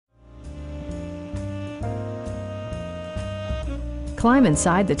Climb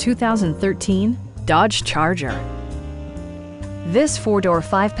inside the 2013 Dodge Charger. This four-door,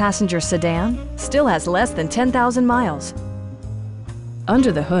 five-passenger sedan still has less than 10,000 miles.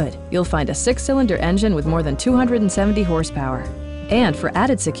 Under the hood, you'll find a six-cylinder engine with more than 270 horsepower. And for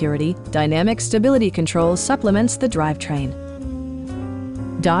added security, dynamic stability control supplements the drivetrain.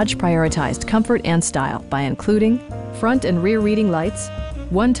 Dodge prioritized comfort and style by including front and rear reading lights,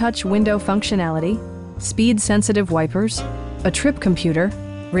 one-touch window functionality, speed-sensitive wipers, a trip computer,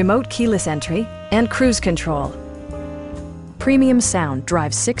 remote keyless entry, and cruise control. Premium sound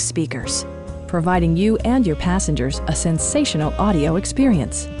drives 6 speakers, providing you and your passengers a sensational audio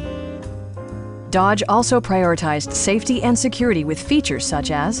experience. Dodge also prioritized safety and security with features such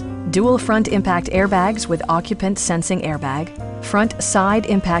as dual front impact airbags with occupant sensing airbag, front side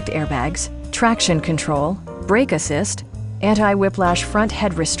impact airbags, traction control, brake assist, anti-whiplash front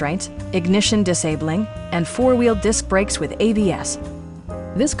head restraints, ignition disabling, and four-wheel disc brakes with ABS.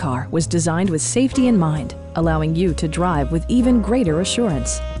 This car was designed with safety in mind, allowing you to drive with even greater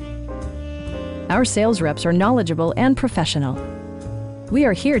assurance. Our sales reps are knowledgeable and professional. We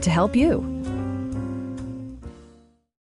are here to help you.